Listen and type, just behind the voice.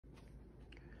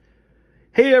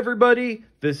Hey everybody,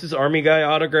 this is Army Guy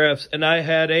Autographs, and I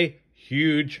had a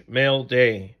huge mail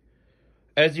day.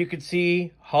 As you can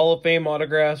see, Hall of Fame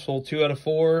autographs sold 2 out of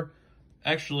 4.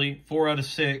 Actually, 4 out of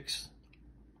 6.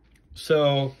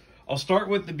 So, I'll start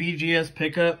with the BGS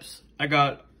pickups. I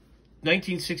got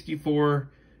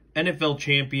 1964 NFL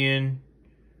champion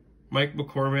Mike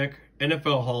McCormick,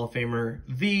 NFL Hall of Famer,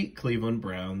 the Cleveland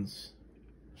Browns.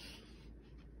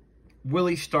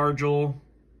 Willie Stargell,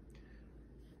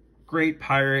 great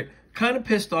Pirate. Kind of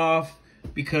pissed off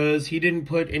because he didn't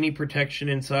put any protection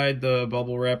inside the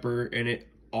bubble wrapper and it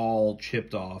all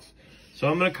chipped off. So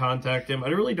I'm going to contact him. I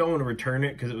really don't want to return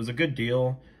it because it was a good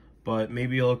deal, but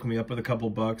maybe he'll hook me up with a couple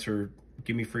bucks or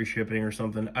give me free shipping or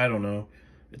something. I don't know.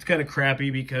 It's kind of crappy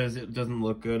because it doesn't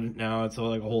look good now. It's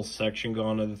like a whole section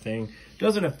going to the thing. It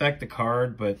doesn't affect the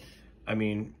card, but I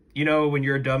mean, you know, when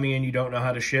you're a dummy and you don't know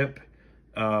how to ship,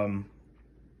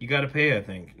 you got to pay, I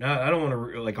think. Now, I don't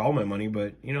want to, like, all my money,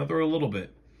 but, you know, throw a little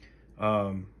bit.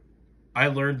 I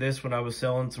learned this when I was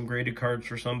selling some graded cards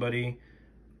for somebody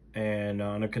and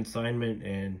on a consignment,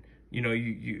 and, you know,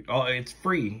 it's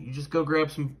free. You just go grab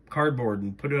some cardboard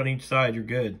and put it on each side. You're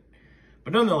good.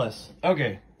 But nonetheless,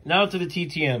 okay, now to the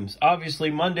TTMs. Obviously,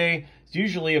 Monday is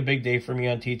usually a big day for me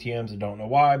on TTMs. I don't know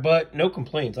why, but no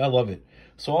complaints. I love it.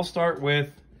 So I'll start with,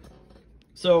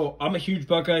 so I'm a huge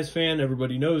Buckeyes fan.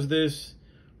 Everybody knows this.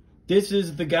 This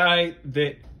is the guy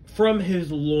that, from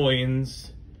his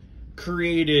loins,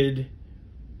 created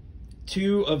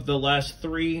 2 of the last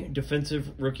 3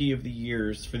 Defensive Rookie of the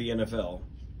Years for the NFL.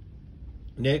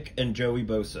 Nick and Joey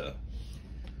Bosa.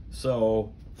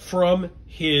 So, from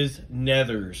his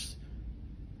nethers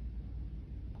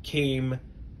came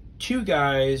 2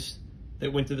 guys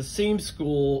that went to the same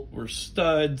school, were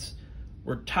studs,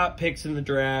 were top picks in the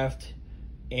draft,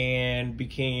 and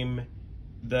became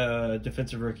the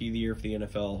Defensive Rookie of the Year for the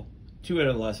NFL 2 out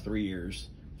of the last 3 years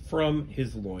from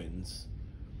his loins.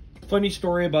 Funny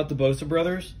story about the Bosa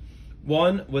brothers.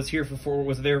 One was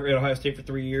there at Ohio State for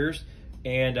 3 years,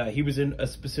 and he was in a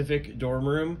specific dorm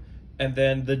room. And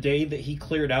then the day that he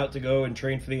cleared out to go and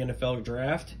train for the NFL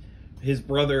draft, his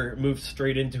brother moved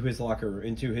straight into his locker,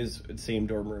 into his same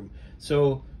dorm room.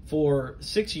 So for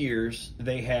 6 years,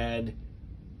 they had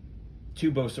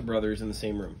 2 Bosa brothers in the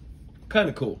same room. Kind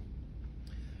of cool.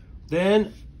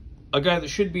 Then, a guy that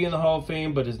should be in the Hall of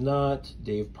Fame but is not,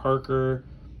 Dave Parker.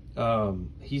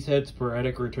 He's had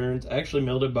sporadic returns. I actually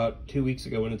mailed it about 2 weeks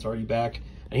ago and it's already back.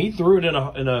 And he threw it in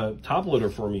a top loader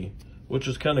for me, which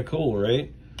was kind of cool,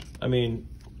 right? I mean,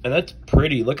 and that's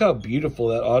pretty. Look how beautiful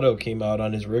that auto came out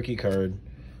on his rookie card.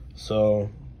 So,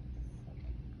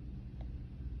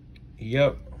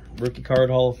 yep, rookie card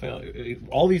Hall of Fame.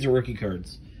 All these are rookie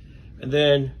cards. And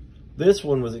then this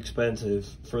one was expensive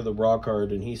for the raw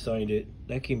card, and he signed it.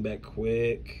 That came back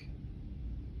quick.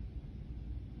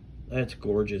 That's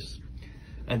gorgeous.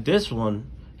 And this one,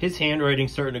 his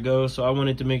handwriting's starting to go, so I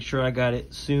wanted to make sure I got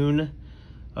it soon.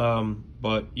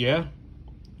 But yeah,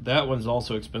 that one's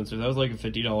also expensive. That was like a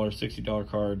 $50, $60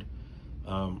 card,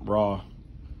 raw.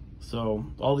 So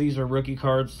all these are rookie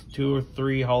cards. 2 or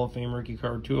 3 Hall of Fame rookie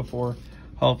card, 2 or 4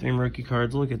 Hall of Fame rookie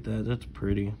cards. Look at that. That's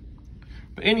pretty.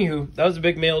 But anywho, that was a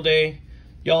big mail day.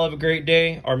 Y'all have a great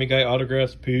day. Army Guy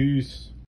Autographs. Peace.